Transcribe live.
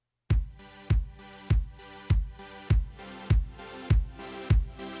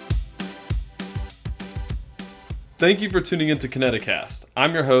Thank you for tuning into Kineticast.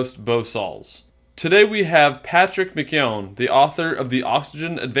 I'm your host, Bo Sauls. Today we have Patrick McKeown, the author of The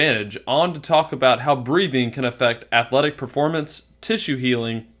Oxygen Advantage, on to talk about how breathing can affect athletic performance, tissue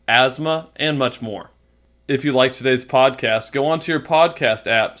healing, asthma, and much more. If you like today's podcast, go onto your podcast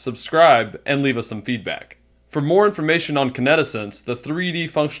app, subscribe, and leave us some feedback. For more information on Kinetisense, the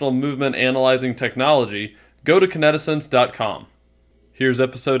 3D functional movement analyzing technology, go to kinetisense.com. Here's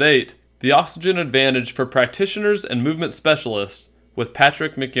episode 8, The Oxygen Advantage for Practitioners and Movement Specialists with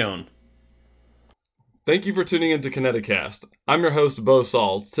Patrick McKeown. Thank you for tuning into Kineticast. I'm your host, Bo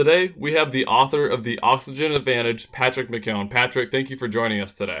Sauls. Today, we have the author of The Oxygen Advantage, Patrick McKeown. Patrick, thank you for joining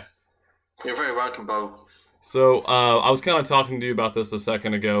us today. You're very welcome, Bo. So, I was kind of talking to you about this a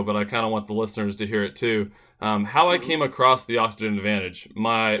second ago, but I kind of want the listeners to hear it too. How I came across The Oxygen Advantage.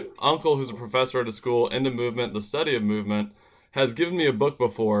 My uncle, who's a professor at a school into movement, the study of movement, has given me a book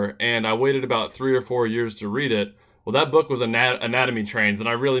before, and I waited about 3 or 4 years to read it. Well, that book was Anatomy Trains, and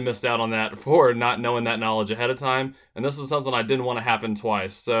I really missed out on that for not knowing that knowledge ahead of time, and this is something I didn't want to happen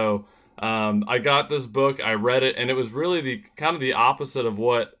twice. So I got this book, I read it, and it was really the opposite of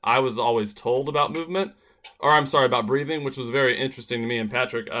what I was always told about movement, about breathing, which was very interesting to me. And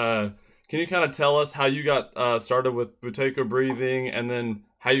Patrick, can you kind of tell us how you got started with Buteyko breathing, and then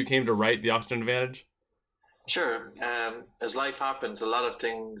how you came to write The Oxygen Advantage? Sure. As life happens, a lot of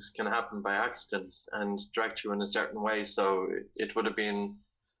things can happen by accident and direct you in a certain way. So it wouldn't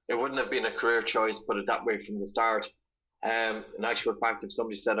have been a career choice, put it that way from the start. In actual fact, if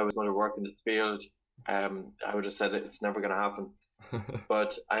somebody said I was going to work in this field, I would have said it's never going to happen.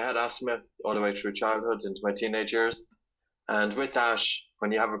 But I had asthma all the way through childhood into my teenage years. And with that,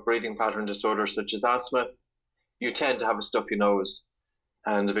 when you have a breathing pattern disorder such as asthma, you tend to have a stuffy nose.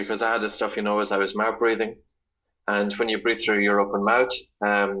 And because I had a stuffy nose, I was mouth breathing. And when you breathe through your open mouth,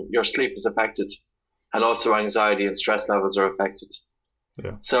 your sleep is affected. And also anxiety and stress levels are affected.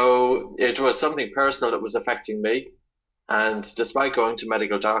 Yeah. So it was something personal that was affecting me. And despite going to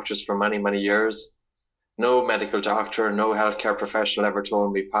medical doctors for many, many years, no medical doctor, no healthcare professional ever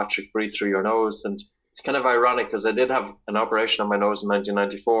told me, Patrick, breathe through your nose. And it's kind of ironic because I did have an operation on my nose in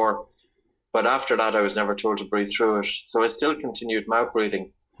 1994. But after that, I was never told to breathe through it. So I still continued mouth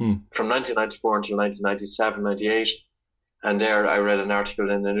breathing from 1994 until 1997, 98. And there I read an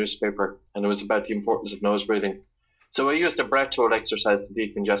article in the newspaper, and it was about the importance of nose breathing. So I used a breath hold exercise to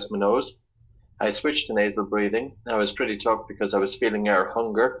decongest my nose. I switched to nasal breathing. I was pretty tough because I was feeling air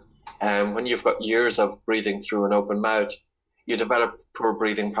hunger. And when you've got years of breathing through an open mouth, you develop poor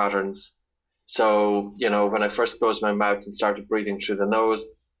breathing patterns. So, when I first closed my mouth and started breathing through the nose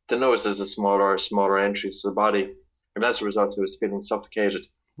is a smaller entry to the body. And as a result, I was feeling suffocated.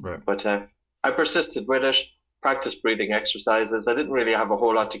 Right. But I persisted with it, practiced breathing exercises. I didn't really have a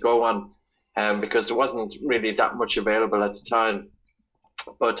whole lot to go on because there wasn't really that much available at the time.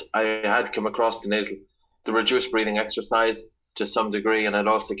 But I had come across the reduced breathing exercise to some degree, and I'd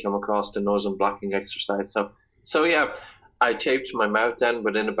also come across the nose unblocking exercise. So yeah, I taped my mouth then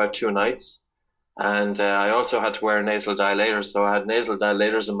within about 2 nights. And I also had to wear nasal dilators. So I had nasal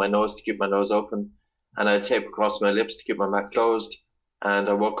dilators in my nose to keep my nose open. And I had tape across my lips to keep my mouth closed. And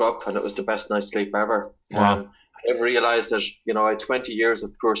I woke up and it was the best night's sleep ever. Wow. I realized that, I had 20 years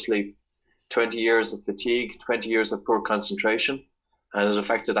of poor sleep, 20 years of fatigue, 20 years of poor concentration. And it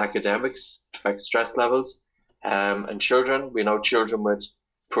affected academics, affects stress levels. And children, we know children with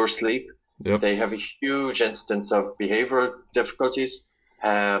poor sleep, Yep. They have a huge instance of behavioral difficulties.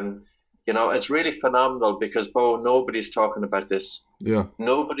 It's really phenomenal because, Bo, nobody's talking about this. Yeah.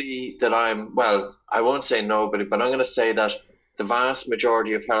 Nobody that I won't say nobody, but I'm going to say that the vast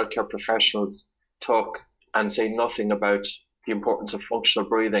majority of healthcare professionals talk and say nothing about the importance of functional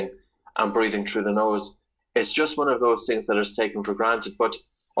breathing and breathing through the nose. It's just one of those things that is taken for granted. But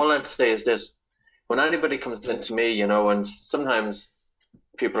all I'd say is this. When anybody comes into me, and sometimes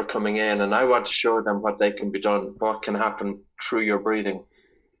people are coming in and I want to show them what they can be done, what can happen through your breathing.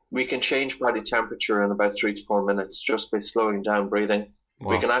 We can change body temperature in about 3 to 4 minutes just by slowing down breathing.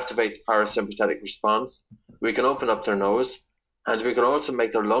 Wow. We can activate the parasympathetic response. We can open up their nose, and we can also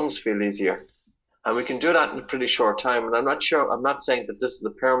make their lungs feel easier. And we can do that in a pretty short time. And I'm not saying that this is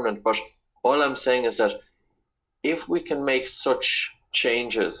the permanent, but all I'm saying is that if we can make such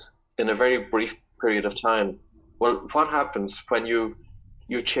changes in a very brief period of time, well, what happens when you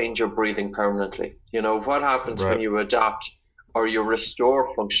change your breathing permanently? What happens when you adapt or you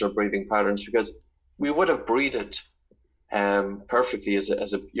restore functional breathing patterns? Because we would have breathed perfectly as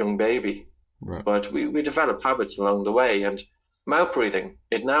a young baby, but we develop habits along the way. And mouth breathing,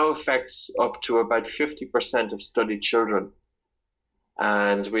 it now affects up to about 50% of studied children.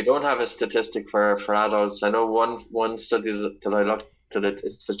 And we don't have a statistic for adults. I know one study that I looked at, it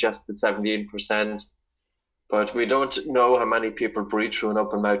suggested 17%, but we don't know how many people breathe through an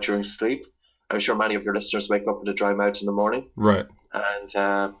open mouth during sleep. I'm sure many of your listeners wake up with a dry mouth in the morning. Right.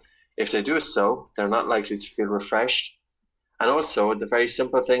 And if they do so, they're not likely to feel refreshed. And also, the very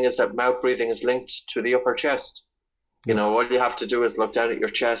simple thing is that mouth breathing is linked to the upper chest. You know, all you have to do is look down at your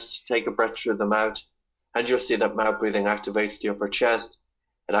chest, take a breath through the mouth, and you'll see that mouth breathing activates the upper chest.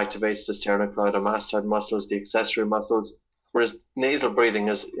 It activates the sternocleidomastoid muscles, the accessory muscles, whereas nasal breathing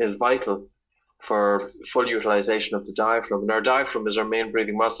is vital for full utilization of the diaphragm. And our diaphragm is our main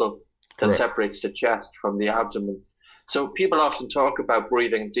breathing muscle that separates the chest from the abdomen. So people often talk about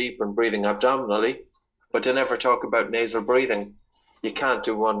breathing deep and breathing abdominally, but they never talk about nasal breathing. You can't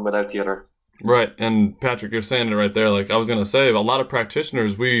do one without the other. Right. And Patrick, you're saying it right there. Like I was going to say, a lot of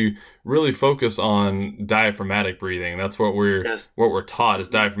practitioners, we really focus on diaphragmatic breathing. That's what we're taught is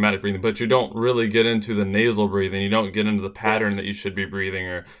diaphragmatic breathing, but you don't really get into the nasal breathing. You don't get into the pattern that you should be breathing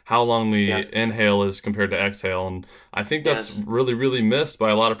or how long the inhale is compared to exhale. And I think that's really, really missed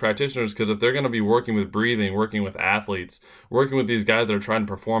by a lot of practitioners, because if they're going to be working with breathing, working with athletes, working with these guys that are trying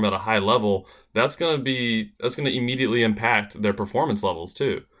to perform at a high level, that's going to immediately impact their performance levels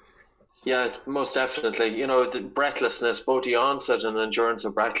too. Yeah, most definitely. You know, the breathlessness, both the onset and endurance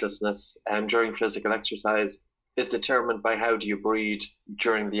of breathlessness during physical exercise is determined by how do you breathe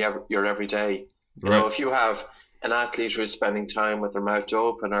during your everyday. You know, if you have an athlete who's spending time with their mouth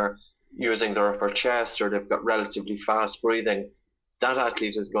open or using their upper chest, or they've got relatively fast breathing, that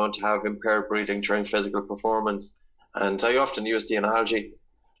athlete is going to have impaired breathing during physical performance. And I often use the analogy,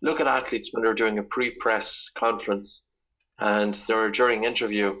 look at athletes when they're doing a pre-press conference and they're during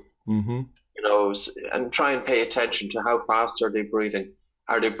interview. Mm-hmm. You know, and try and pay attention to how fast are they breathing?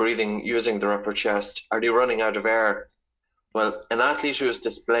 Are they breathing using their upper chest? Are they running out of air? Well, an athlete who is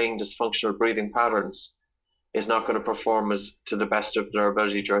displaying dysfunctional breathing patterns is not going to perform as to the best of their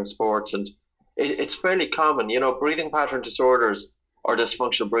ability during sports. And it's fairly common, you know, breathing pattern disorders or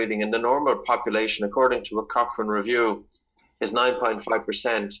dysfunctional breathing in the normal population, according to a Cochrane review, is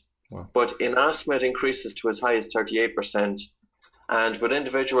 9.5%. Wow. But in asthma, it increases to as high as 38%. And with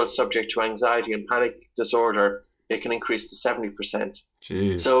individuals subject to anxiety and panic disorder, it can increase to 70%.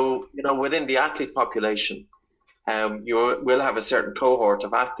 Jeez. So, you know, within the athlete population, you will have a certain cohort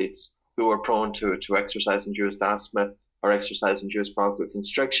of athletes who are prone to exercise-induced asthma or exercise-induced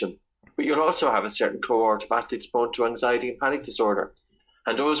bronchoconstriction. But you'll also have a certain cohort of athletes prone to anxiety and panic disorder.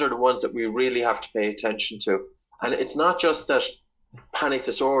 And those are the ones that we really have to pay attention to. And it's not just that panic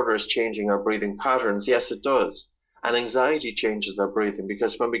disorder is changing our breathing patterns. Yes, it does. And anxiety changes our breathing,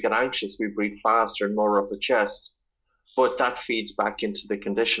 because when we get anxious, we breathe faster and more upper chest. But that feeds back into the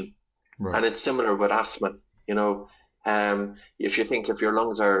condition. Right. And it's similar with asthma. You know, if you think if your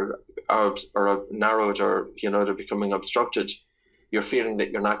lungs are narrowed or, you know, they're becoming obstructed, you're feeling that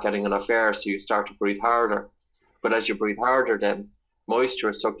you're not getting enough air, so you start to breathe harder. But as you breathe harder, then moisture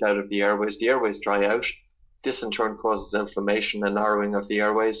is sucked out of the airways dry out. This in turn causes inflammation and narrowing of the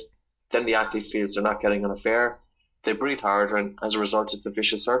airways. Then the athlete feels they're not getting enough air. They breathe harder, and as a result, it's a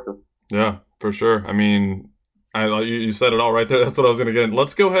vicious circle. Yeah, for sure. I mean, you said it all right there. That's what I was going to get into.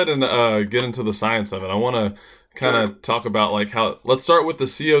 Let's go ahead and get into the science of it. I want to kind of talk about let's start with the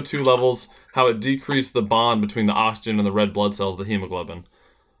CO2 levels, how it decreased the bond between the oxygen and the red blood cells, the hemoglobin.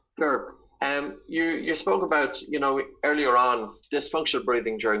 Sure. You spoke about, you know, earlier on, dysfunctional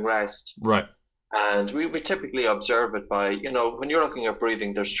breathing during rest. Right. And we typically observe it by, you know, when you're looking at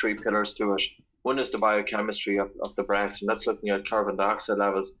breathing, there's three pillars to it. One is the biochemistry of the breath, and that's looking at carbon dioxide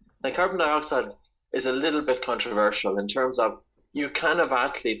levels. Now, carbon dioxide is a little bit controversial in terms of you can have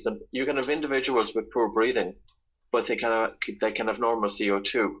athletes and you can have individuals with poor breathing, but they can have normal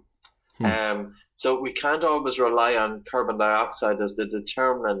CO2. So we can't always rely on carbon dioxide as the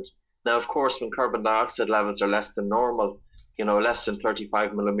determinant. Now, of course, when carbon dioxide levels are less than normal, you know, less than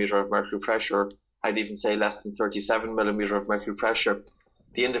 35 millimeter of mercury pressure, I'd even say less than 37 millimeter of mercury pressure,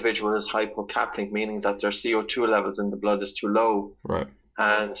 the individual is hypocapnic, meaning that their CO2 levels in the blood is too low. Right.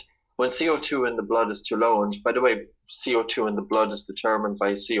 And when CO2 in the blood is too low, and by the way, CO2 in the blood is determined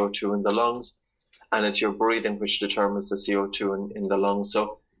by CO2 in the lungs, and it's your breathing which determines the CO2 in the lungs.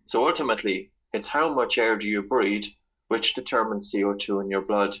 So ultimately, it's how much air do you breathe, which determines CO2 in your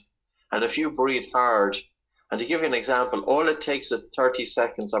blood. And if you breathe hard, and to give you an example, all it takes is 30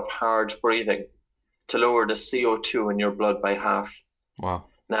 seconds of hard breathing to lower the CO2 in your blood by half. Wow.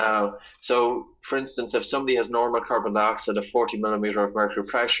 Now, so for instance, if somebody has normal carbon dioxide of 40 millimeter of mercury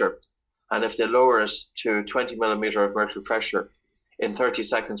pressure, and if they lower it to 20 millimeter of mercury pressure in 30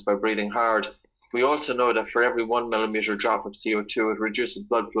 seconds by breathing hard, we also know that for every 1 millimeter drop of CO2, it reduces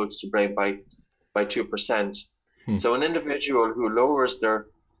blood flow to the brain by 2%. So an individual who lowers their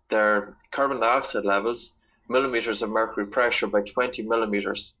carbon dioxide levels, millimeters of mercury pressure, by 20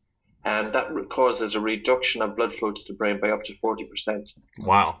 millimeters, and that causes a reduction of blood flow to the brain by up to 40%.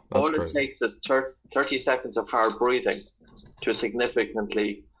 Wow, that's all crazy. It takes is 30 seconds of hard breathing to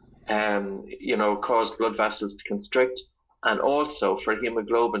significantly, cause blood vessels to constrict, and also for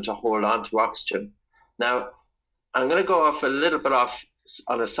hemoglobin to hold on to oxygen. Now, I'm going to go off a little bit off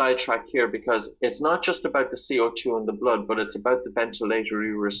on a sidetrack here, because it's not just about the CO2 in the blood, but it's about the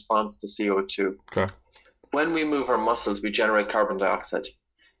ventilatory response to CO2. Okay. When we move our muscles, we generate carbon dioxide.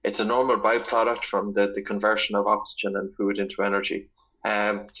 It's a normal byproduct from the conversion of oxygen and food into energy.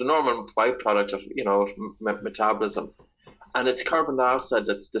 It's a normal byproduct of metabolism, and it's carbon dioxide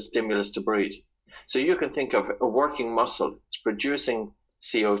that's the stimulus to breathe. So you can think of a working muscle. It's producing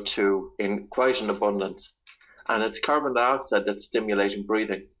CO2 in quite an abundance, and it's carbon dioxide that's stimulating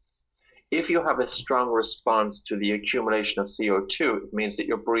breathing. If you have a strong response to the accumulation of CO2, it means that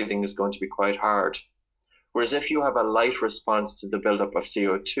your breathing is going to be quite hard. Whereas if you have a light response to the buildup of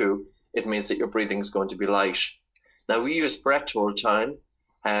CO2, it means that your breathing is going to be light. Now, we use breath hold time,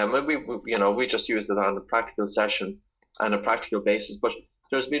 and we just use it on a practical session on a practical basis, but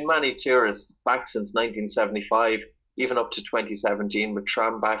there's been many theorists back since 1975, even up to 2017 with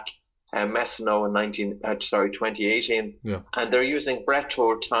Trambach and Messino in 2018. Yeah. And they're using breath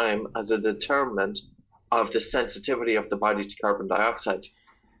hold time as a determinant of the sensitivity of the body to carbon dioxide.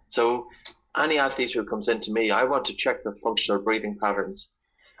 So any athlete who comes into me, I want to check their functional breathing patterns,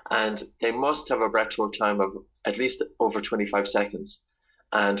 and they must have a breath hold time of at least over 25 seconds.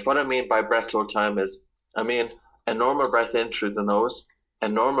 And what I mean by breath hold time is, a normal breath in through the nose, a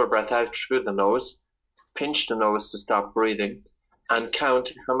normal breath out through the nose, pinch the nose to stop breathing, and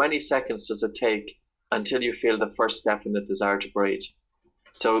count how many seconds does it take until you feel the first step in the desire to breathe.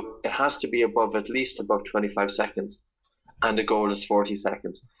 So it has to be at least above 25 seconds, and the goal is 40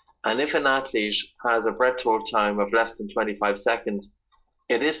 seconds. And if an athlete has a breath hold time of less than 25 seconds,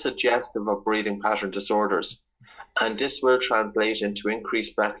 it is suggestive of breathing pattern disorders. And this will translate into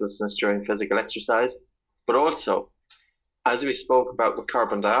increased breathlessness during physical exercise. But also, as we spoke about with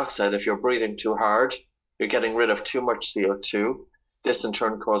carbon dioxide, if you're breathing too hard, you're getting rid of too much CO2. This in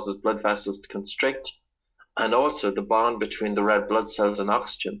turn causes blood vessels to constrict. And also the bond between the red blood cells and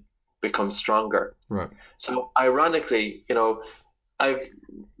oxygen becomes stronger. Right. So ironically, I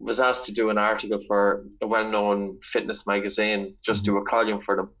was asked to do an article for a well-known fitness magazine, just do a column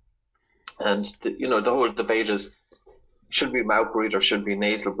for them. And the whole debate is, should we mouth breathe or should we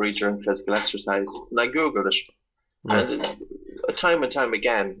nasal breathe during physical exercise? And I Googled it. Right. And time and time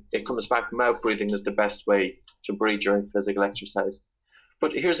again, it comes back, mouth breathing is the best way to breathe during physical exercise.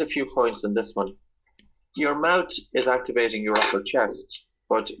 But here's a few points on this one. Your mouth is activating your upper chest,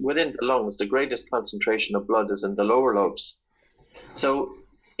 but within the lungs, the greatest concentration of blood is in the lower lobes. So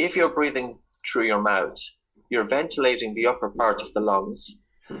if you're breathing through your mouth, you're ventilating the upper part of the lungs,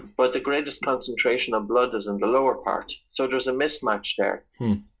 but the greatest concentration of blood is in the lower part. So there's a mismatch there.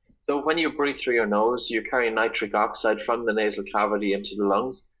 So when you breathe through your nose, you carry nitric oxide from the nasal cavity into the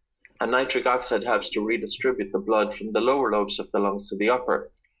lungs, and nitric oxide helps to redistribute the blood from the lower lobes of the lungs to the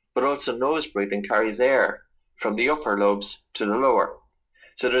upper. But also nose breathing carries air from the upper lobes to the lower.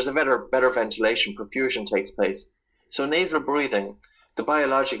 So there's a better ventilation, perfusion takes place. So nasal breathing, the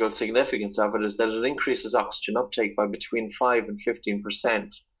biological significance of it is that it increases oxygen uptake by between 5 and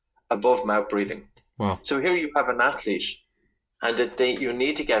 15% above mouth breathing. Wow. So here you have an athlete, and you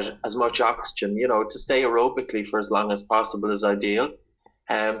need to get as much oxygen, to stay aerobically for as long as possible is ideal.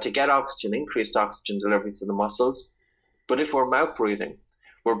 To get oxygen, increased oxygen delivery to the muscles. But if we're mouth breathing,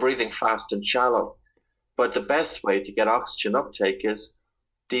 we're breathing fast and shallow. But the best way to get oxygen uptake is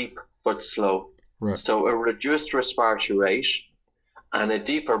deep but slow. Right. So a reduced respiratory rate and a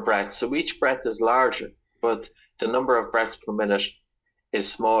deeper breath. So each breath is larger, but the number of breaths per minute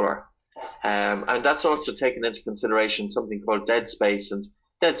is smaller. And that's also taken into consideration something called dead space. And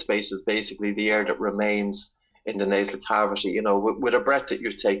dead space is basically the air that remains in the nasal cavity. With a breath that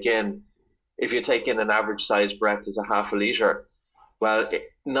you take in, if you take in an average sized breath as a half a litre, well,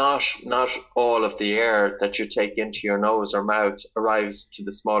 not all of the air that you take into your nose or mouth arrives to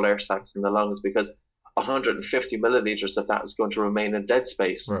the small air sacs in the lungs, because 150 milliliters of that is going to remain in dead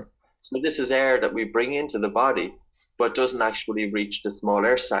space. Right. So this is air that we bring into the body, but doesn't actually reach the small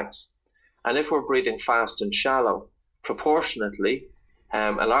air sacs. And if we're breathing fast and shallow, proportionately,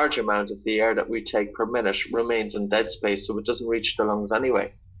 a large amount of the air that we take per minute remains in dead space, so it doesn't reach the lungs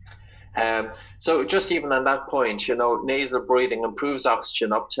anyway. So just even on that point, nasal breathing improves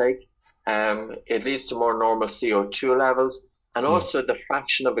oxygen uptake, It leads to more normal CO2 levels, and Yeah. also the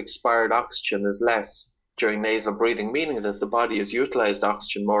fraction of expired oxygen is less during nasal breathing, meaning that the body has utilized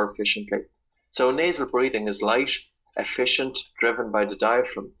oxygen more efficiently. So nasal breathing is light, efficient, driven by the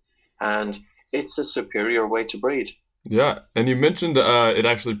diaphragm, and it's a superior way to breathe. Yeah, and you mentioned it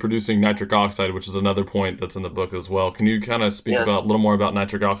actually producing nitric oxide, which is another point that's in the book as well. Can you kind of speak about Yes. a little more about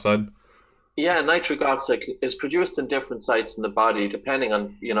nitric oxide? Yeah, nitric oxide is produced in different sites in the body, depending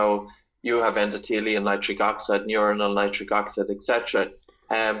on, you have endothelial nitric oxide, neuronal nitric oxide, etc.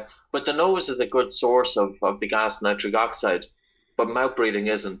 But the nose is a good source of the gas nitric oxide, but mouth breathing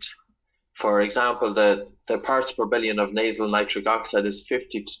isn't. For example, the parts per billion of nasal nitric oxide is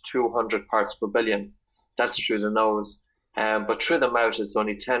 50 to 200 parts per billion. That's through the nose. But through the mouth, it's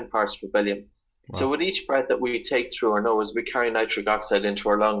only 10 parts per billion. So Wow. with each breath that we take through our nose, we carry nitric oxide into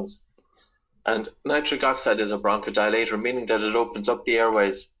our lungs. And nitric oxide is a bronchodilator, meaning that it opens up the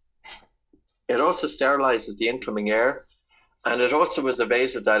airways. It also sterilizes the incoming air, and it also is a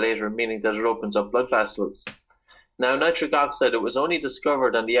vasodilator, meaning that it opens up blood vessels. Now, nitric oxide, it was only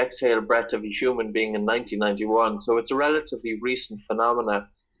discovered on the exhale breath of a human being in 1991, so it's a relatively recent phenomenon.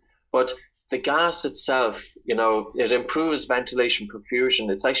 But the gas itself, it improves ventilation perfusion.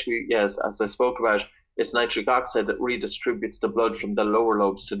 It's actually, yes, as I spoke about, it's nitric oxide that redistributes the blood from the lower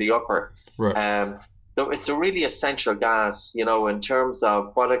lobes to the upper. Right. So it's a really essential gas, in terms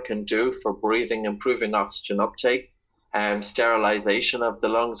of what it can do for breathing, improving oxygen uptake, sterilization of the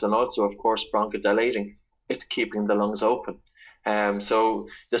lungs, and also, of course, bronchodilating. It's keeping the lungs open. So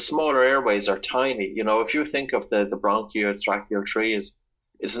the smaller airways are tiny. If you think of the bronchiotracheal trees,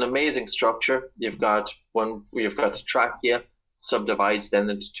 it's an amazing structure. You've got the trachea, subdivides then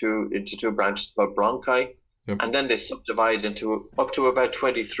into two branches called bronchi, Yep. and then they subdivide into up to about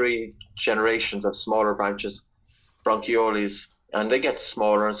 23 generations of smaller branches, bronchioles, and they get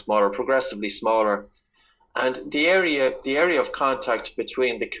smaller and smaller, progressively smaller. And the area of contact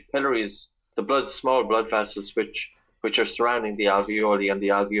between the capillaries, small blood vessels which are surrounding the alveoli and the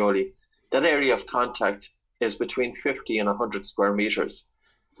alveoli, that area of contact is between 50 and 100 square meters.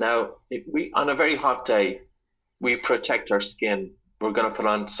 Now, on a very hot day, we protect our skin. We're going to put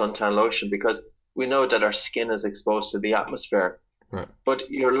on suntan lotion because we know that our skin is exposed to the atmosphere. Right. But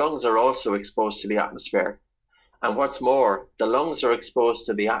your lungs are also exposed to the atmosphere. And what's more, the lungs are exposed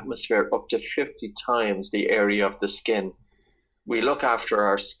to the atmosphere up to 50 times the area of the skin. We look after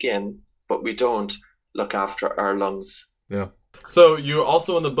our skin, but we don't look after our lungs. Yeah. So you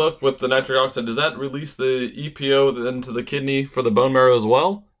also in the book with the nitric oxide, does that release the EPO into the kidney for the bone marrow as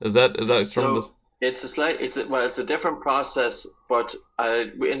well? Is that from the? So it's a different process, but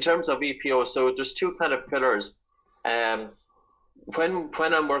in terms of EPO, so there's two kind of pillars.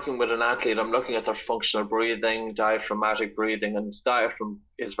 When I'm working with an athlete, I'm looking at their functional breathing, diaphragmatic breathing, and diaphragm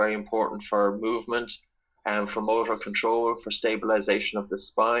is very important for movement and for motor control, for stabilization of the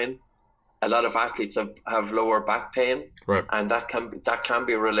spine. A lot of athletes have lower back pain, Right. and that can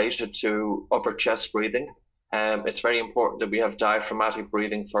be related to upper chest breathing. It's very important that we have diaphragmatic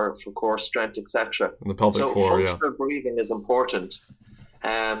breathing for core strength, etc. And the pelvic So floor, yeah. functional breathing is important.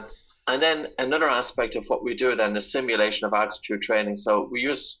 And then another aspect of what we do then is simulation of altitude training. So we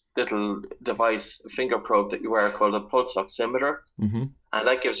use little device, finger probe that you wear called a pulse oximeter, Mm-hmm. and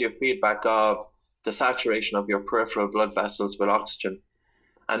that gives you feedback of the saturation of your peripheral blood vessels with oxygen.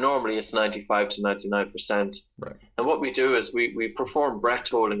 And normally it's 95 to 99%. Right. And what we do is we perform breath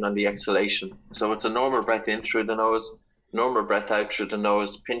holding on the exhalation. So it's a normal breath in through the nose, normal breath out through the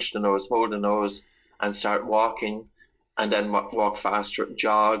nose, pinch the nose, hold the nose, and start walking, and then walk faster,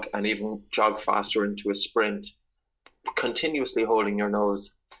 jog, and even jog faster into a sprint, continuously holding your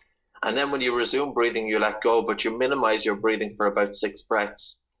nose. And then when you resume breathing, you let go, but you minimize your breathing for about 6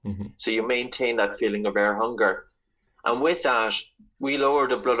 breaths. Mm-hmm. So you maintain that feeling of air hunger. And with that, we lower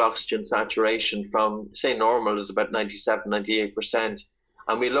the blood oxygen saturation from, say, normal is about 97, 98%.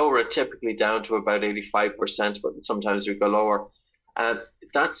 And we lower it typically down to about 85%, but sometimes we go lower.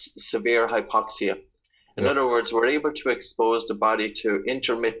 That's severe hypoxia. In other words, we're able to expose the body to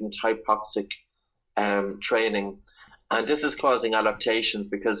intermittent hypoxic training. And this is causing adaptations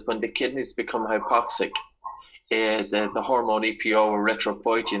because when the kidneys become hypoxic, the hormone EPO or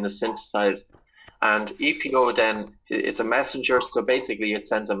erythropoietin is synthesized. And EPO then, it's a messenger. So basically it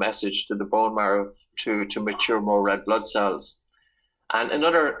sends a message to the bone marrow to mature more red blood cells. And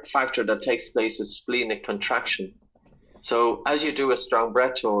another factor that takes place is splenic contraction. So as you do a strong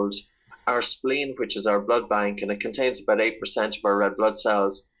breath hold, our spleen, which is our blood bank, and it contains about 8% of our red blood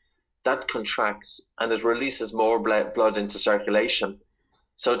cells, that contracts and it releases more blood into circulation.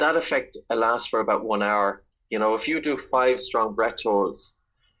 So that effect lasts for about 1 hour. If you do 5 strong breath holds,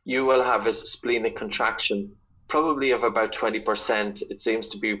 you will have a splenic contraction, probably of about 20%. It seems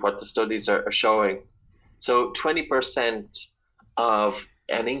to be what the studies are showing. So 20% of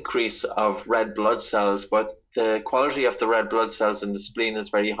an increase of red blood cells, but the quality of the red blood cells in the spleen is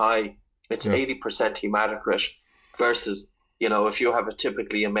very high. It's 80% hematocrit versus, if you have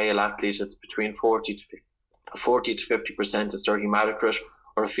typically a male athlete, it's between 40 to 50% is their hematocrit,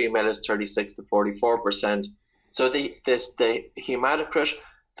 or a female is 36 to 44%. So the hematocrit,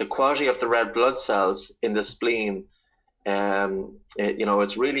 the quality of the red blood cells in the spleen,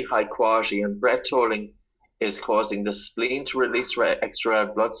 it's really high quality, and breath tolling is causing the spleen to release extra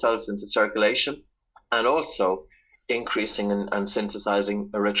red blood cells into circulation, and also increasing and synthesizing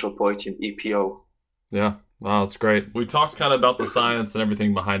erythropoietin, EPO. Yeah, wow, that's great. We talked kind of about the science and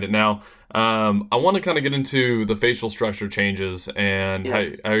everything behind it. Now, I want to kind of get into the facial structure changes and how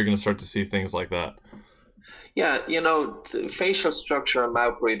you're going to start to see things like that. Yeah, the facial structure and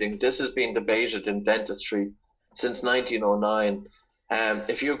mouth breathing, this has been debated in dentistry since 1909.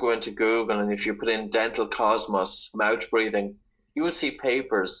 If you go into Google and if you put in dental cosmos, mouth breathing, you will see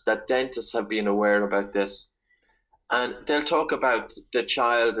papers that dentists have been aware about this. And they'll talk about the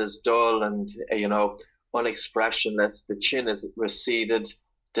child is dull and, unexpressionless, the chin is receded,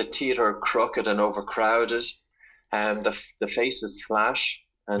 the teeth are crooked and overcrowded, and the face is flat.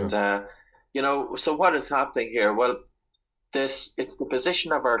 And, so what is happening here? Well, it's the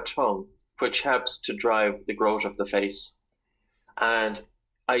position of our tongue which helps to drive the growth of the face. And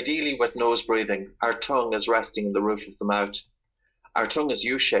ideally with nose breathing, our tongue is resting in the roof of the mouth. Our tongue is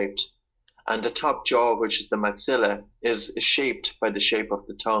U-shaped, and the top jaw, which is the maxilla, is shaped by the shape of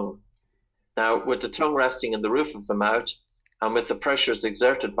the tongue. Now, with the tongue resting in the roof of the mouth, and with the pressures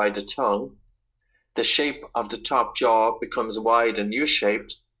exerted by the tongue, the shape of the top jaw becomes wide and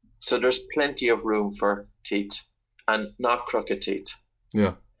U-shaped, so there's plenty of room for teeth, and not crooked teeth.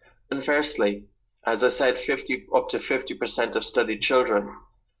 Yeah. Conversely, as I said, up to 50% of studied children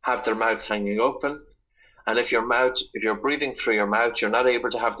have their mouths hanging open. And if you're breathing through your mouth, you're not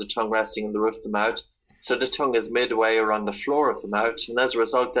able to have the tongue resting in the roof of the mouth. So the tongue is midway or on the floor of the mouth. And as a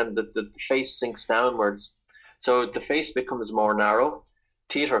result, then the face sinks downwards. So the face becomes more narrow,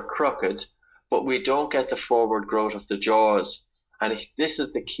 teeth are crooked, but we don't get the forward growth of the jaws. And this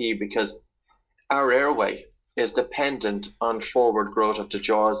is the key, because our airway is dependent on forward growth of the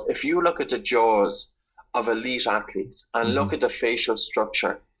jaws. If you look at the jaws of elite athletes and look at the facial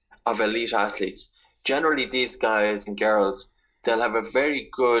structure of elite athletes, generally these guys and girls, they'll have a very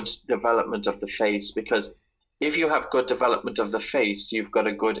good development of the face, because if you have good development of the face, you've got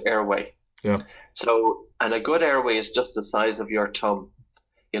a good airway. Yeah. So, and a good airway is just the size of your thumb.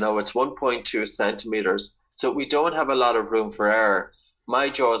 It's 1.2 centimeters. So we don't have a lot of room for error. My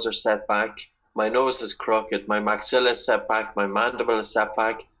jaws are set back. My nose is crooked, my maxilla is set back, my mandible is set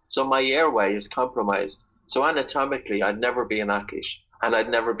back, so my airway is compromised. So anatomically, I'd never be an athlete, and I'd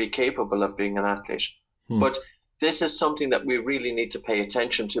never be capable of being an athlete. But this is something that we really need to pay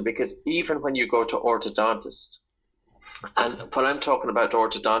attention to, because even when you go to orthodontists, and when I'm talking about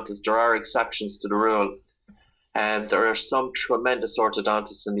orthodontists, there are exceptions to the rule, and there are some tremendous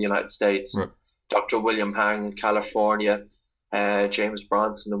orthodontists in the United States. Right. Dr. William Hang in California, James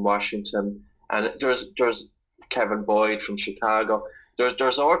Bronson in Washington, and there's Kevin Boyd from Chicago.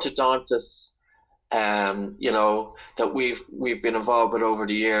 There's orthodontists, that we've been involved with over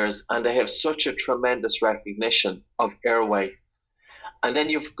the years, and they have such a tremendous recognition of airway. And then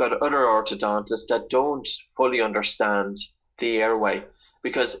you've got other orthodontists that don't fully understand the airway,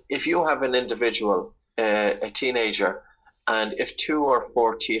 because if you have an individual, a teenager, and if 2 or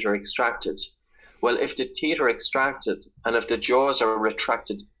 4 teeth are extracted, well, if the teeth are extracted and if the jaws are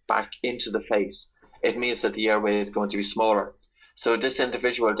retracted back into the face, it means that the airway is going to be smaller. So this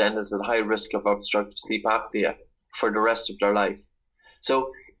individual then is at high risk of obstructive sleep apnea for the rest of their life.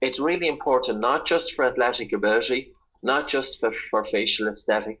 So it's really important, not just for athletic ability, not just for facial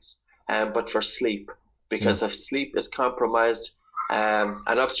aesthetics, but for sleep. Because if sleep is compromised, and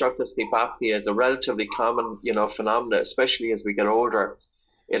obstructive sleep apnea is a relatively common, phenomenon, especially as we get older.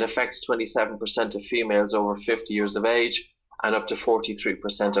 It affects 27% of females over 50 years of age and up to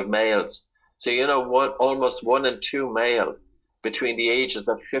 43% of males. So, almost 1 in 2 male between the ages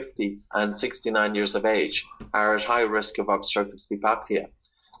of 50 and 69 years of age are at high risk of obstructive sleep apnea.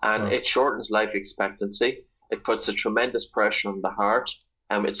 And it shortens life expectancy. It puts a tremendous pressure on the heart.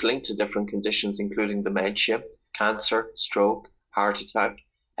 It's linked to different conditions, including dementia, cancer, stroke, heart attack.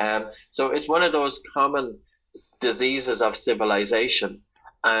 So it's one of those common diseases of civilization.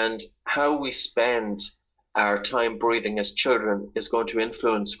 And how we spend our time breathing as children is going to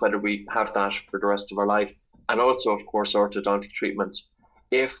influence whether we have that for the rest of our life. And also, of course, orthodontic treatment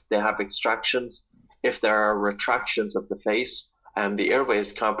if they have extractions, if there are retractions of the face, and the airway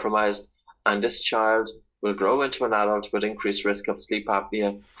is compromised, and this child will grow into an adult with increased risk of sleep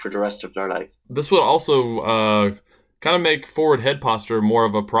apnea for the rest of their life. This would also kind of make forward head posture more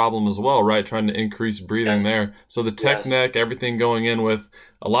of a problem as well, right? Trying to increase breathing there. So the tech neck, everything going in with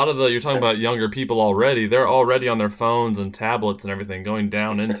a lot of you're talking about younger people already. They're already on their phones and tablets and everything going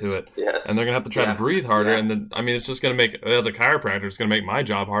down into it. And they're going to have to try to breathe harder. And then, I mean, it's just going to make, as a chiropractor, it's going to make my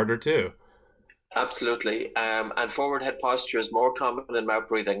job harder too. Absolutely. And forward head posture is more common in mouth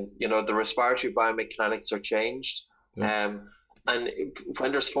breathing. You know, the respiratory biomechanics are changed. And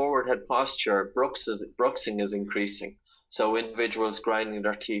when there's forward head posture, bruxing is increasing. So individuals grinding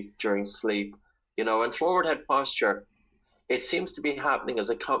their teeth during sleep, you know, and forward head posture, it seems to be happening as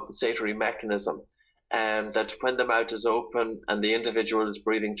a compensatory mechanism. That when the mouth is open and the individual is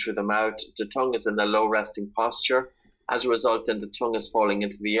breathing through the mouth, the tongue is in a low resting posture. As a result, then the tongue is falling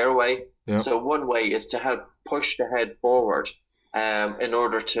into the airway. So one way is to help push the head forward in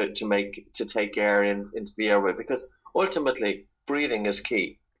order to take air into the airway, because ultimately breathing is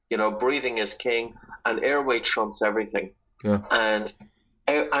key. You know, breathing is king, and airway trumps everything. And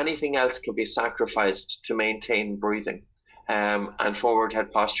anything else can be sacrificed to maintain breathing. And forward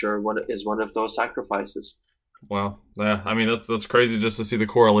head posture is one of those sacrifices. Wow. Yeah, I mean, that's crazy just to see the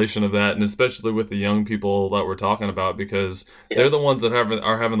correlation of that, and especially with the young people that we're talking about, because they're the ones that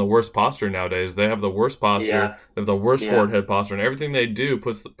are having the worst posture nowadays. They have the worst posture, they have the worst forward head posture, and everything they do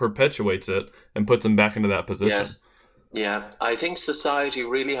perpetuates it and puts them back into that position. Yeah, I think society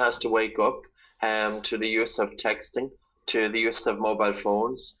really has to wake up to the use of texting, to the use of mobile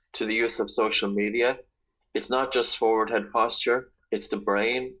phones, to the use of social media. It's not just forward head posture, it's the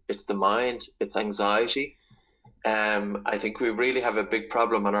brain, it's the mind, it's anxiety. I think we really have a big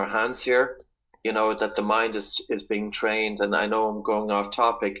problem on our hands here, you know, that the mind is being trained. And I know I'm going off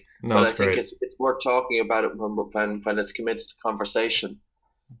topic, but I think it's worth talking about it when it's come into the conversation.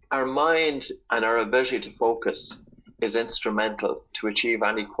 Our mind and our ability to focus is instrumental to achieve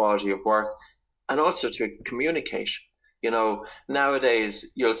any quality of work and also to communicate. You know,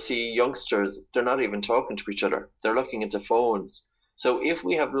 nowadays you'll see youngsters, they're not even talking to each other. They're looking into phones. So if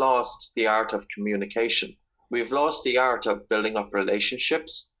we have lost the art of communication, we've lost the art of building up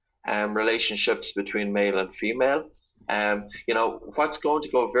relationships, relationships between male and female. You know, what's going to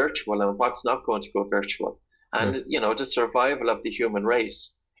go virtual and what's not going to go virtual. And, you know, the survival of the human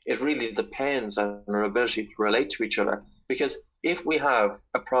race, it really depends on our ability to relate to each other. Because if we have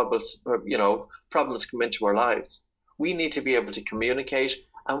problems come into our lives, we need to be able to communicate,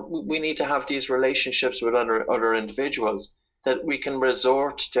 and we need to have these relationships with other individuals that we can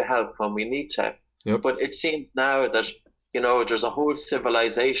resort to help when we need to. But it seems now that, you know, there's a whole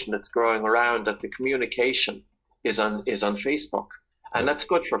civilization that's growing around that the communication is on Facebook. And that's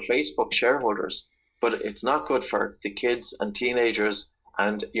good for Facebook shareholders, but it's not good for the kids and teenagers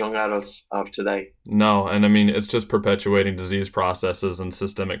and young adults of today. No, and I mean, it's just perpetuating disease processes and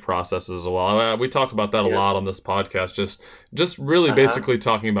systemic processes as well. We talk about that a lot on this podcast, just really basically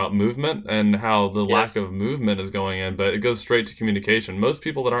talking about movement and how the lack of movement is going in, but it goes straight to communication. Most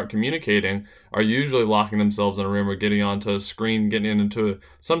people that aren't communicating are usually locking themselves in a room or getting onto a screen, getting into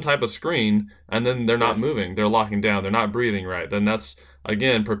some type of screen, and then they're not moving. They're locking down. They're not breathing right. Then that's,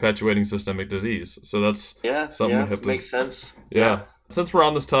 again, perpetuating systemic disease. So that's something we have to... Makes sense. Yeah. Since we're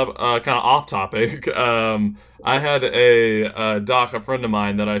on this kind of off topic, I had a friend of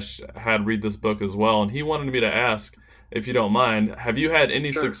mine that I had read this book as well, and he wanted me to ask, if you don't mind, have you had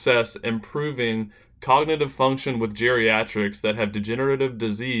any success improving cognitive function with geriatrics that have degenerative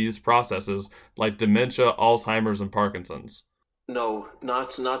disease processes like dementia, Alzheimer's, and Parkinson's? No,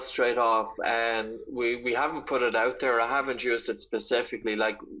 not straight off. And we haven't put it out there. I haven't used it specifically.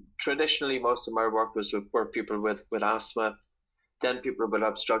 Like traditionally, most of my work was with people with asthma, then people with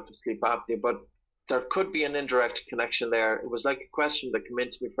obstructive sleep apnea, but there could be an indirect connection there. It was like a question that came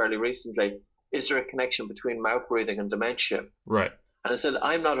into me fairly recently. Is there a connection between mouth breathing and dementia? Right. And I said,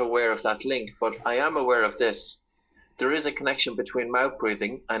 I'm not aware of that link, but I am aware of this. There is a connection between mouth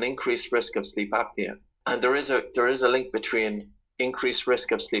breathing and increased risk of sleep apnea. And there is a link between increased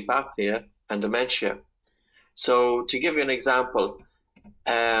risk of sleep apnea and dementia. So to give you an example,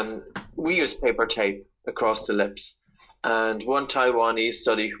 we use paper tape across the lips. And one Taiwanese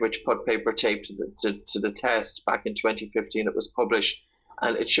study which put paper tape to the test back in 2015, it was published,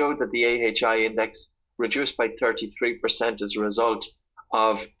 and it showed that the AHI index reduced by 33% as a result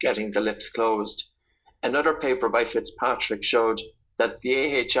of getting the lips closed. Another paper by Fitzpatrick showed that the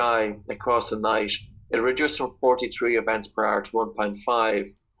AHI across a night, it reduced from 43 events per hour to 1.5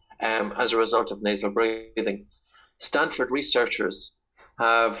 as a result of nasal breathing. Stanford researchers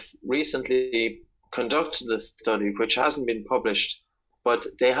have recently conducted a study which hasn't been published, but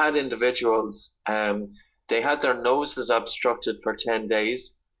they had individuals, they had their noses obstructed for 10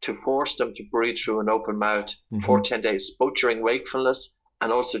 days to force them to breathe through an open mouth for 10 days, both during wakefulness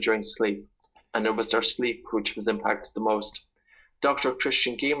and also during sleep. And it was their sleep which was impacted the most. Dr.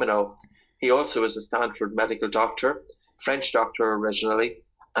 Christian Guilleminault, he also is a Stanford medical doctor, French doctor originally,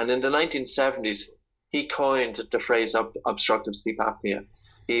 and in the 1970s, he coined the phrase obstructive sleep apnea.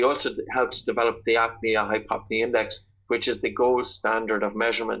 He also helped develop the apnea-hypopnea index, which is the gold standard of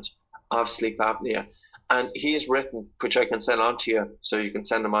measurement of sleep apnea. And he's written, which I can send on to you, so you can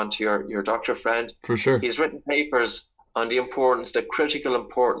send them on to your doctor friend. For sure. He's written papers on the critical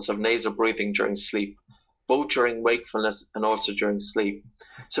importance of nasal breathing during sleep, both during wakefulness and also during sleep.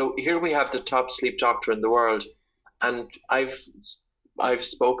 So here we have the top sleep doctor in the world. And I've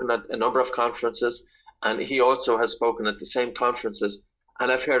spoken at a number of conferences, and he also has spoken at the same conferences.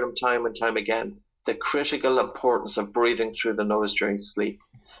 And I've heard him time and time again, the critical importance of breathing through the nose during sleep.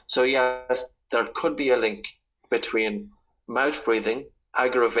 So yes, there could be a link between mouth breathing,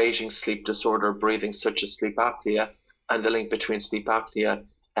 aggravating sleep disorder breathing such as sleep apnea, and the link between sleep apnea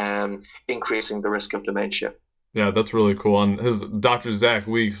and increasing the risk of dementia. Yeah, that's really cool. And Dr. Zach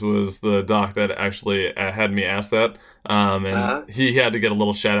Weeks was the doc that actually had me ask that. And he had to get a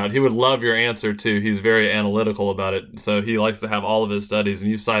little shout out. He would love your answer too. He's very analytical about it. So he likes to have all of his studies, and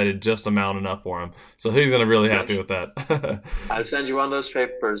you cited just enough for him. So he's going to be really happy with that. I'll send you one of those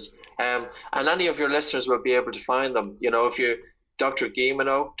papers. And any of your listeners will be able to find them. You know, if you, Dr.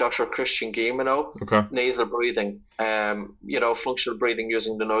 Guilleminault, Dr. Christian Guilleminault, okay. Nasal breathing, functional breathing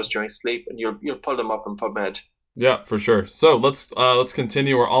using the nose during sleep, and you'll pull them up in PubMed. Yeah, for sure. So let's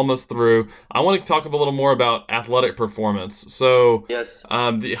continue. We're almost through. I want to talk a little more about athletic performance. So yes,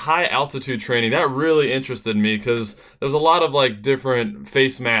 the high altitude training, that really interested me because there's a lot of like different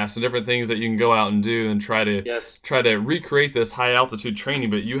face masks and different things that you can go out and do and try to recreate this high altitude training.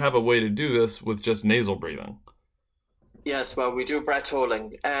 But you have a way to do this with just nasal breathing. Yes, well, we do breath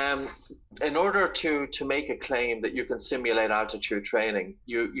holding. In order to make a claim that you can simulate altitude training,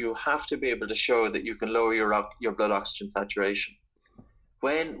 you have to be able to show that you can lower your blood oxygen saturation.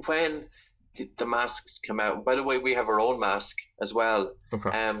 When the masks come out, by the way, we have our own mask as well.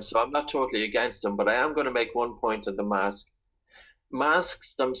 Okay. So I'm not totally against them, but I am going to make one point on the mask.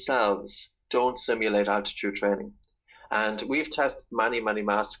 Masks themselves don't simulate altitude training. And we've tested many, many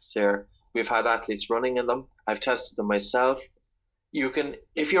masks here. We've had athletes running in them. I've tested them myself.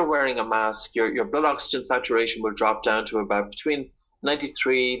 If you're wearing a mask, your blood oxygen saturation will drop down to about between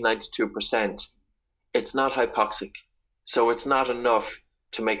 93, 92%. It's not hypoxic. So it's not enough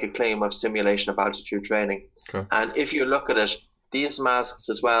to make a claim of simulation of altitude training. Okay. And if you look at it, these masks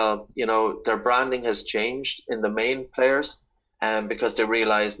as well, their branding has changed in the main players, because they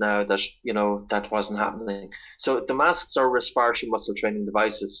realize now that, that wasn't happening. So the masks are respiratory muscle training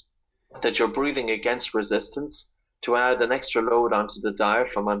devices that you're breathing against resistance to add an extra load onto the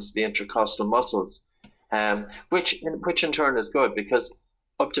diaphragm, onto the intercostal muscles, which in turn is good because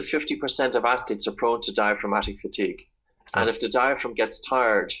up to 50% of athletes are prone to diaphragmatic fatigue. And if the diaphragm gets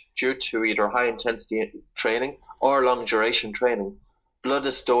tired due to either high intensity training or long duration training, blood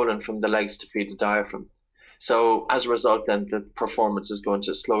is stolen from the legs to feed the diaphragm. So as a result, then the performance is going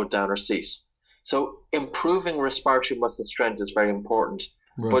to slow down or cease. So improving respiratory muscle strength is very important.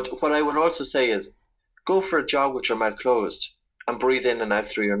 Right. But what I would also say is go for a jog with your mouth closed and breathe in and out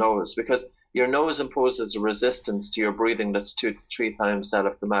through your nose, because your nose imposes a resistance to your breathing that's 2 to 3 times that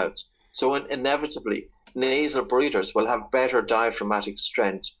of the mouth. So inevitably, nasal breathers will have better diaphragmatic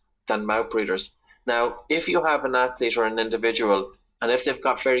strength than mouth breathers. Now, if you have an athlete or an individual, and if they've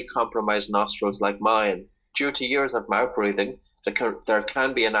got very compromised nostrils like mine, due to years of mouth breathing, there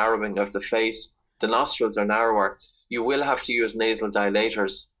can be a narrowing of the face. The nostrils are narrower. You will have to use nasal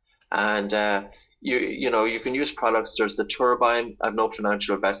dilators, and you can use products. There's the Turbine. I have no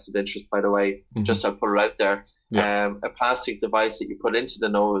financial vested interest, by the way. Just I'll put it out there. Yeah. A plastic device that you put into the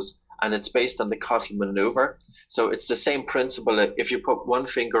nose, and it's based on the Cottle maneuver. So it's the same principle. If you put one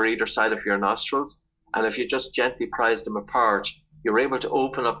finger either side of your nostrils, and if you just gently prise them apart, you're able to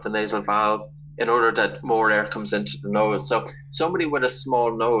open up the nasal valve in order that more air comes into the nose. So somebody with a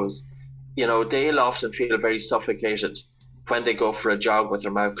small nose, they'll often feel very suffocated when they go for a jog with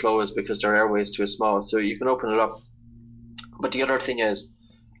their mouth closed because their airway is too small. So you can open it up. But the other thing is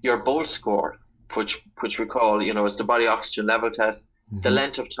your BOLT score, which we call, is the body oxygen level test, the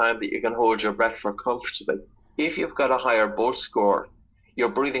length of time that you can hold your breath for comfortably. If you've got a higher BOLT score, your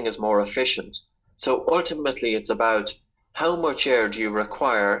breathing is more efficient. So ultimately, it's about how much air do you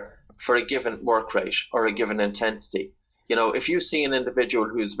require for a given work rate or a given intensity. If you see an individual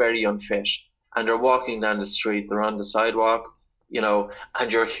who's very unfit and they're walking down the street, they're on the sidewalk,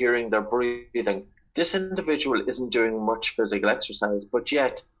 and you're hearing their breathing, this individual isn't doing much physical exercise, but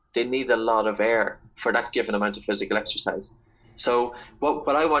yet they need a lot of air for that given amount of physical exercise. So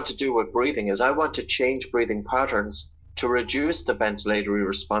what I want to do with breathing is I want to change breathing patterns to reduce the ventilatory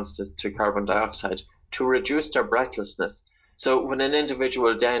response to carbon dioxide, to reduce their breathlessness. So when an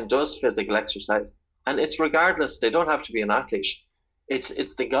individual then does physical exercise, and it's regardless, they don't have to be an athlete.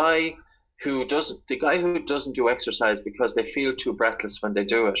 It's the guy who doesn't do exercise because they feel too breathless when they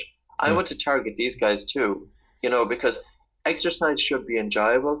do it. I want to target these guys too, because exercise should be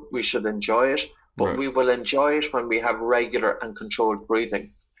enjoyable. We should enjoy it, but we will enjoy it when we have regular and controlled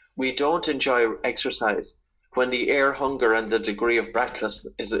breathing. We don't enjoy exercise when the air hunger and the degree of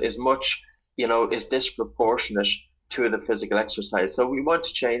breathlessness is much, is disproportionate to the physical exercise. So we want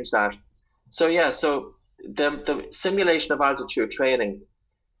to change that. So the simulation of altitude training,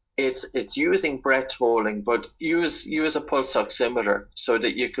 it's using breath holding, but use a pulse oximeter so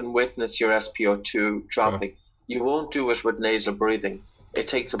that you can witness your SpO2 dropping. You won't do it with nasal breathing. It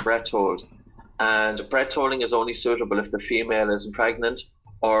takes a breath hold. And breath holding is only suitable if the female isn't pregnant,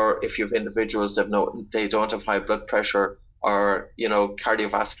 or if you have individuals that they don't have high blood pressure or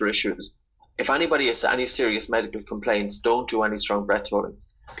cardiovascular issues. If anybody has any serious medical complaints, don't do any strong breath holding.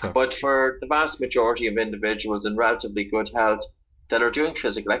 Okay. But for the vast majority of individuals in relatively good health that are doing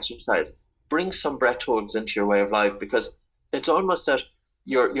physical exercise, bring some breath holds into your way of life, because it's almost that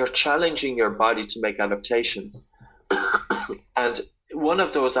you're challenging your body to make adaptations. And one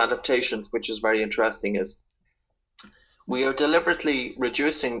of those adaptations, which is very interesting, is we are deliberately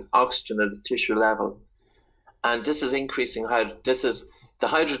reducing oxygen at the tissue level. And this is increasing the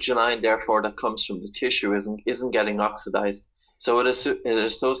hydrogen ion, therefore, that comes from the tissue isn't getting oxidized. So it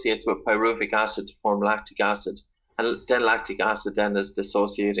associates with pyruvic acid to form lactic acid. And then lactic acid then is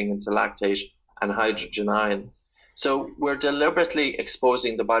dissociating into lactate and hydrogen ion. So we're deliberately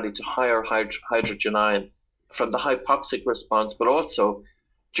exposing the body to higher hydrogen ion from the hypoxic response, but also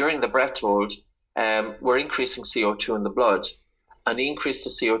during the breath hold, we're increasing CO2 in the blood. And the increase to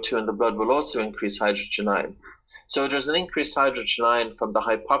CO2 in the blood will also increase hydrogen ion. So there's an increased hydrogen ion from the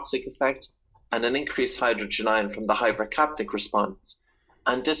hypoxic effect and an increased hydrogen ion from the hypercapnic response.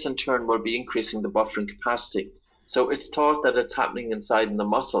 And this in turn will be increasing the buffering capacity. So it's thought that it's happening inside in the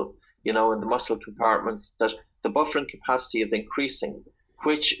muscle, in the muscle compartments, that the buffering capacity is increasing,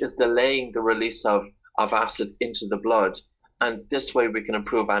 which is delaying the release of acid into the blood. And this way we can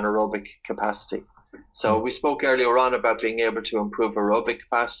improve anaerobic capacity. So we spoke earlier on about being able to improve aerobic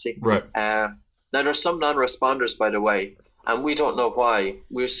capacity. Right. Now, there's some non-responders, by the way, and we don't know why.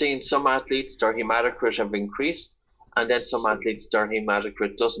 We've seen some athletes, their hematocrit have increased, and then some athletes, their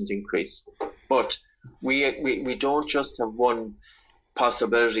hematocrit doesn't increase. But we don't just have one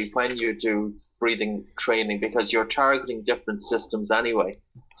possibility when you do breathing training, because you're targeting different systems anyway.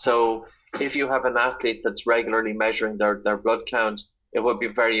 So if you have an athlete that's regularly measuring their blood count, it would be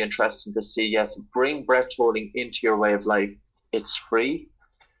very interesting to see, yes, bring breath holding into your way of life. It's free.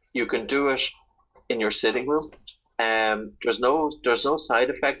 You can do it in your sitting room. There's no side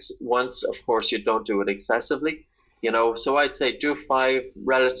effects once, of course, you don't do it excessively. So I'd say do 5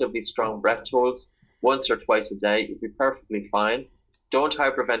 relatively strong breath holds once or twice a day. You'll be perfectly fine. Don't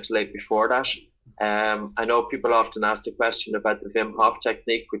hyperventilate before that. I know people often ask the question about the Wim Hof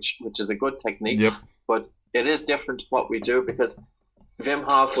technique, which is a good technique, yep. But it is different to what we do, because Wim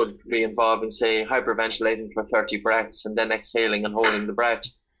Hof would be involving, say, hyperventilating for 30 breaths and then exhaling and holding the breath.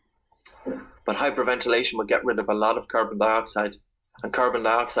 But hyperventilation would get rid of a lot of carbon dioxide, and carbon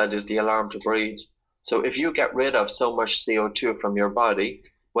dioxide is the alarm to breathe. So if you get rid of so much CO2 from your body,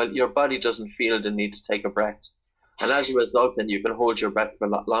 well, your body doesn't feel the need to take a breath. And as a result, then you can hold your breath for a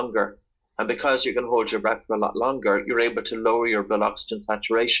lot longer. And because you can hold your breath for a lot longer, you're able to lower your blood oxygen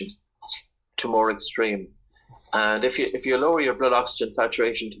saturation to more extreme. And if you lower your blood oxygen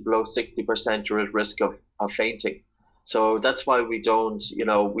saturation to below 60%, you're at risk of fainting. So that's why we don't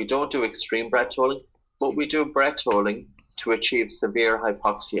do extreme breath holding, but we do breath holding to achieve severe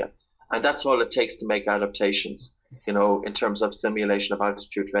hypoxia. And that's all it takes to make adaptations, in terms of simulation of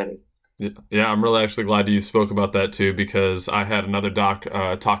altitude training. Yeah, I'm really actually glad you spoke about that too, because I had another doc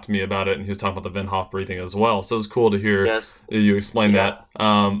talk to me about it, and he was talking about the Wim Hof breathing as well. So it was cool to hear you explain that.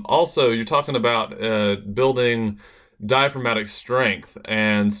 Also, you're talking about building diaphragmatic strength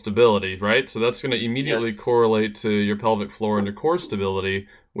and stability, right? So that's going to immediately Yes. correlate to your pelvic floor and your core stability,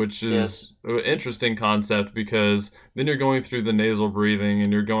 which is Yes. an interesting concept because then you're going through the nasal breathing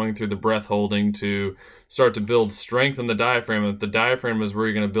and you're going through the breath holding to start to build strength in the diaphragm. If the diaphragm is where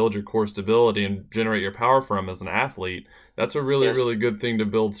you're going to build your core stability and generate your power from as an athlete, that's a really, really Yes. good thing to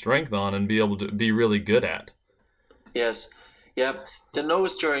build strength on and be able to be really good at. Yes. Yeah. The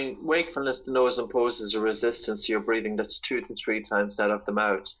nose during wakefulness, the nose imposes a resistance to your breathing that's 2 to 3 times that of the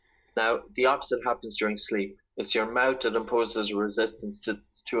mouth. Now, the opposite happens during sleep. It's your mouth that imposes a resistance to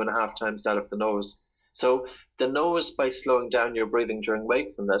 2.5 times that of the nose. So the nose, by slowing down your breathing during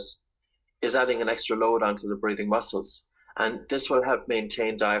wakefulness, is adding an extra load onto the breathing muscles. And this will help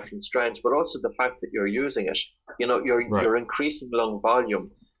maintain diaphragm strength, but also the fact that you're using it. Right. You're increasing lung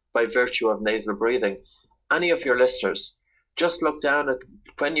volume by virtue of nasal breathing. Any of your listeners, just look down at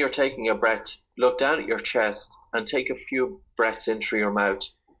when you're taking a breath, look down at your chest and take a few breaths in through your mouth,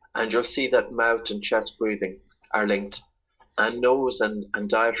 and you'll see that mouth and chest breathing are linked, and nose and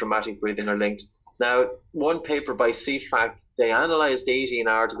diaphragmatic breathing are linked. Now, one paper by CFAC, they analyzed 18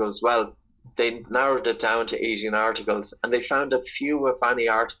 articles. Well, they narrowed it down to 18 articles, and they found that few, if any,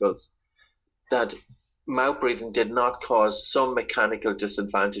 articles that mouth breathing did not cause some mechanical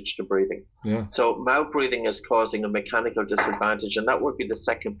disadvantage to breathing. Yeah. So mouth breathing is causing a mechanical disadvantage, and that would be the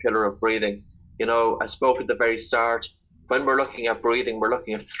second pillar of breathing. I spoke at the very start. When we're looking at breathing, we're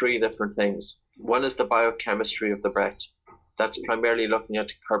looking at three different things. One is the biochemistry of the breath. That's primarily looking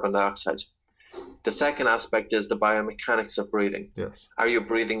at carbon dioxide. The second aspect is the biomechanics of breathing. Yes. Are you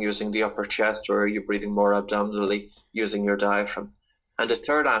breathing using the upper chest, or are you breathing more abdominally using your diaphragm? And the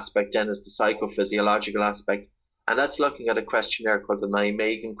third aspect then is the psychophysiological aspect, and that's looking at a questionnaire called the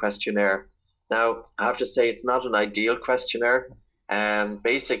Nijmegen questionnaire. Now, I have to say it's not an ideal questionnaire.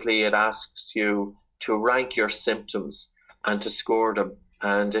 Basically, it asks you to rank your symptoms and to score them.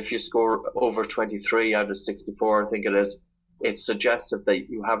 And if you score over 23 out of 64, I think it is, it's suggestive that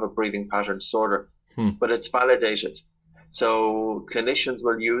you have a breathing pattern disorder, but it's validated. So clinicians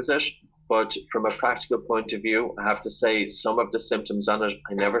will use it, but from a practical point of view, I have to say some of the symptoms on it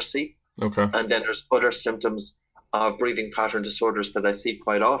I never see. Okay. And then there's other symptoms of breathing pattern disorders that I see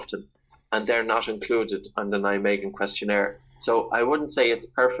quite often, and they're not included on the Nijmegen questionnaire. So I wouldn't say it's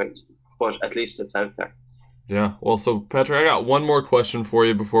perfect, but at least it's out there. Yeah. Well, so Patrick, I got one more question for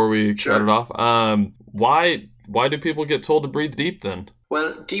you before we Sure. cut it off. Why do people get told to breathe deep then?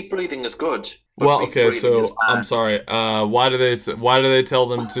 Well, deep breathing is good. But Well, weak okay, breathing so is bad. I'm sorry. Why do they tell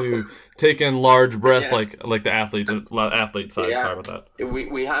them to take in large breaths Yes. like the athlete side? Yeah. Sorry about that.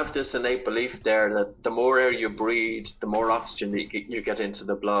 We have this innate belief there that the more air you breathe, the more oxygen you get into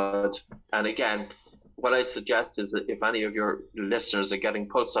the blood. And again, what I suggest is that if any of your listeners are getting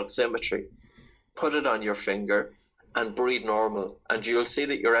pulse oximetry, put it on your finger and breathe normal, and you'll see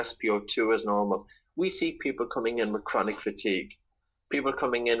that your SpO2 is normal. We see people coming in with chronic fatigue, people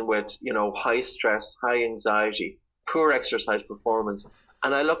coming in with high stress, high anxiety, poor exercise performance,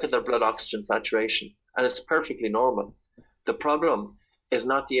 and I look at their blood oxygen saturation, and it's perfectly normal. The problem is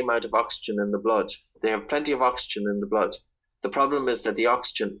not the amount of oxygen in the blood. They have plenty of oxygen in the blood. The problem is that the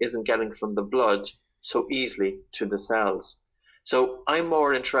oxygen isn't getting from the blood so easily to the cells. So I'm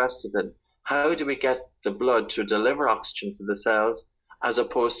more interested in how do we get the blood to deliver oxygen to the cells as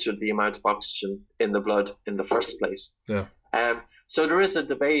opposed to the amount of oxygen in the blood in the first place. Yeah. So there is a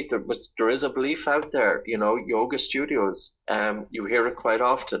debate, there is a belief out there, yoga studios, you hear it quite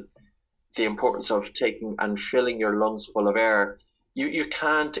often, the importance of taking and filling your lungs full of air. You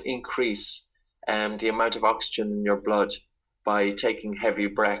can't increase the amount of oxygen in your blood by taking heavy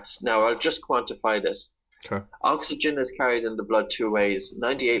breaths. Now, I'll just quantify this. Okay. Oxygen is carried in the blood two ways.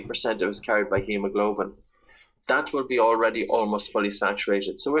 98% of it is carried by hemoglobin. That will be already almost fully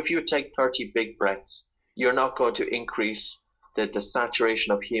saturated. So if you take 30 big breaths, you're not going to increase the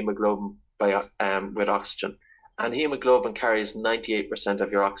saturation of hemoglobin with oxygen. And hemoglobin carries 98%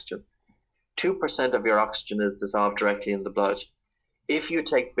 of your oxygen. 2% of your oxygen is dissolved directly in the blood. If you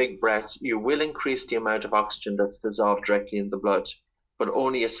take big breaths, you will increase the amount of oxygen that's dissolved directly in the blood, but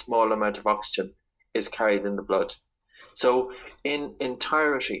only a small amount of oxygen is carried in the blood. So in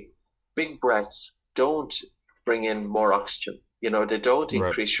entirety, big breaths don't bring in more oxygen. They don't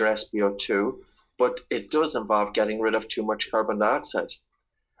increase your SpO2, but it does involve getting rid of too much carbon dioxide.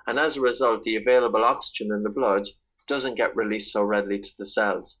 And as a result, the available oxygen in the blood doesn't get released so readily to the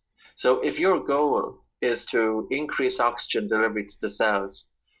cells. So if your goal is to increase oxygen delivery to the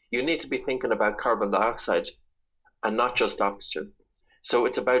cells, you need to be thinking about carbon dioxide and not just oxygen. So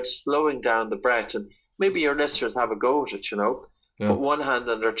it's about slowing down the breath, and maybe your listeners have a go at it, Yeah. Put one hand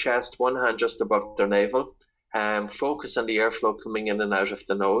on their chest, one hand just above their navel, focus on the airflow coming in and out of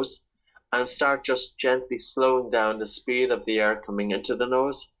the nose, and start just gently slowing down the speed of the air coming into the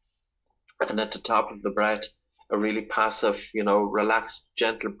nose. And at the top of the breath, a really passive, relaxed,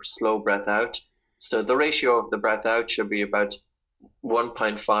 gentle, slow breath out. So the ratio of the breath out should be about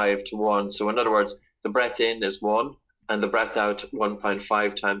 1.5 to 1. So in other words, the breath in is 1 and the breath out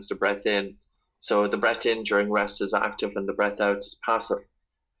 1.5 times the breath in. So the breath in during rest is active and the breath out is passive.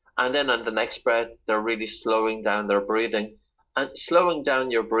 And then on the next breath, they're really slowing down their breathing. And slowing down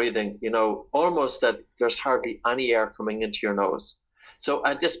your breathing, almost that there's hardly any air coming into your nose. So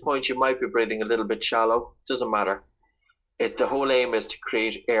at this point, you might be breathing a little bit shallow. Doesn't matter. The whole aim is to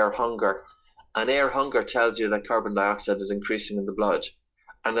create air hunger. And air hunger tells you that carbon dioxide is increasing in the blood.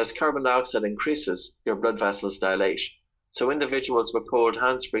 And as carbon dioxide increases, your blood vessels dilate. So individuals with cold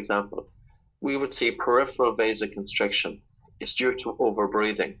hands, for example, we would see peripheral vasoconstriction. It's due to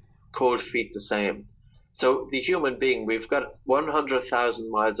overbreathing. Cold feet the same. So the human being, we've got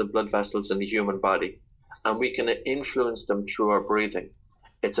 100,000 miles of blood vessels in the human body, and we can influence them through our breathing.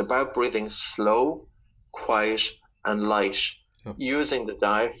 It's about breathing slow, quiet, and light, using the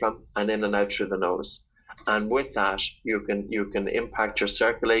diaphragm and in and out through the nose. And with that, you can impact your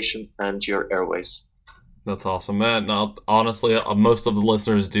circulation and your airways. That's awesome, man. Now, honestly, most of the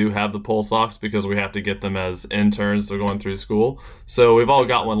listeners do have the pulse ox because we have to get them as interns. They're going through school. So we've all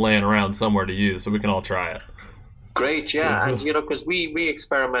got one laying around somewhere to use, so we can all try it. Great, yeah. And, because we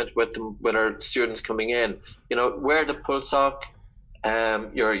experiment with them, with our students coming in. Wear the pulse ox,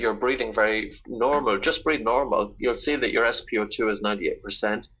 you're breathing very normal. Just breathe normal. You'll see that your SpO2 is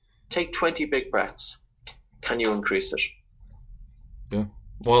 98%. Take 20 big breaths. Can you increase it? Yeah.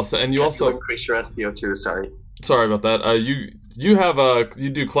 Well, so, and you also increase your SpO2. Sorry about that. You have you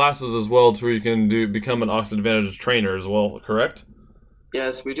do classes as well, to where you can become an Oxygen Advantage trainer as well, correct?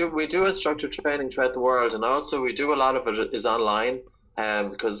 Yes, we do. We do instructor training throughout the world, and also we do a lot of it is online.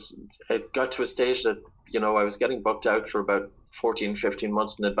 Because it got to a stage that I was getting booked out for about 14, 15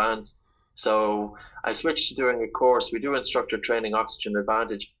 months in advance. So I switched to doing a course. We do instructor training Oxygen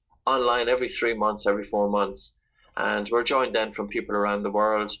Advantage online every 3 months, every 4 months. And we're joined then from people around the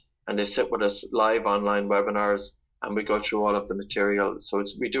world, and they sit with us live online webinars, and we go through all of the material. So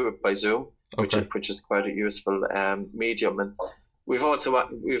we do it by Zoom, which is quite a useful medium. And we've also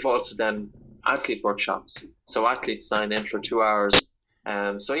then athlete workshops. So athletes sign in for 2 hours.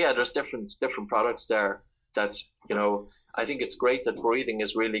 So yeah, there's different products there that I think it's great that breathing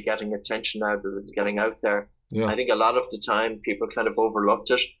is really getting attention now that it's getting out there. Yeah. I think a lot of the time people kind of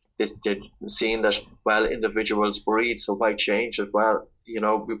overlooked it. Seeing that, individuals breathe, so why change it? Well,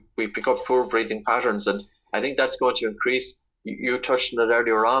 we pick up poor breathing patterns, and I think that's going to increase. You touched on it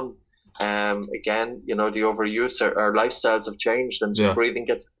earlier on. Again, the overuse, our lifestyles have changed, and breathing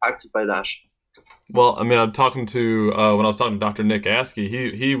gets impacted by that. Well, I mean, I'm talking to when I was talking to Dr. Nick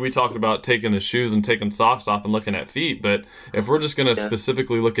Askey, we talked about taking the shoes and taking socks off and looking at feet. But if we're just going to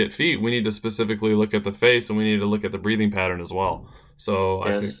specifically look at feet, we need to specifically look at the face, and we need to look at the breathing pattern as well. So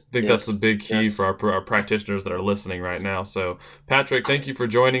I think that's a big key for our practitioners that are listening right now. So Patrick, thank you for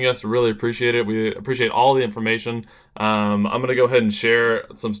joining us. We really appreciate it. We appreciate all the information. I'm going to go ahead and share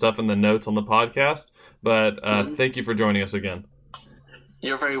some stuff in the notes on the podcast. But thank you for joining us again.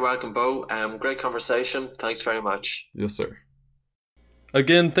 You're very welcome, Bo. Great conversation. Thanks very much. Yes, sir.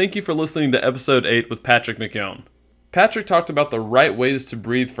 Again, thank you for listening to episode 8 with Patrick McKeown. Patrick talked about the right ways to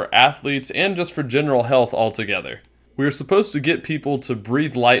breathe for athletes and just for general health altogether. We are supposed to get people to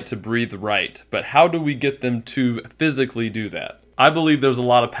breathe light to breathe right, but how do we get them to physically do that? I believe there's a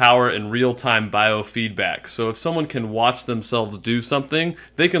lot of power in real-time biofeedback, so if someone can watch themselves do something,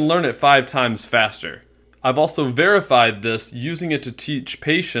 they can learn it 5 times faster. I've also verified this using it to teach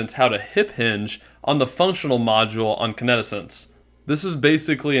patients how to hip hinge on the functional module on Kinetisence. This is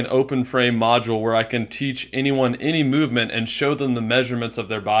basically an open frame module where I can teach anyone any movement and show them the measurements of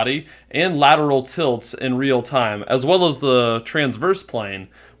their body and lateral tilts in real time, as well as the transverse plane,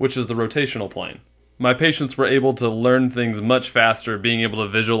 which is the rotational plane. My patients were able to learn things much faster, being able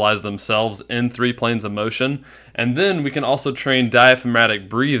to visualize themselves in 3 planes of motion. And then we can also train diaphragmatic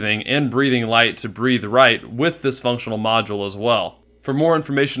breathing and breathing light to breathe right with this functional module as well. For more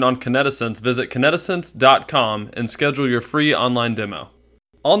information on Kinetisence, visit kinetisence.com and schedule your free online demo.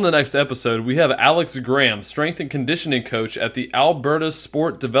 On the next episode, we have Alex Graham, strength and conditioning coach at the Alberta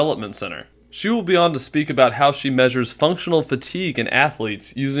Sport Development Center. She will be on to speak about how she measures functional fatigue in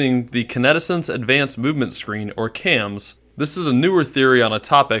athletes using the Kinetisence Advanced Movement Screen, or CAMS. This is a newer theory on a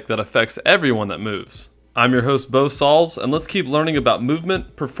topic that affects everyone that moves. I'm your host, Bo Sauls, and let's keep learning about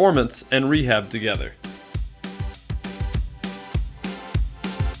movement, performance, and rehab together.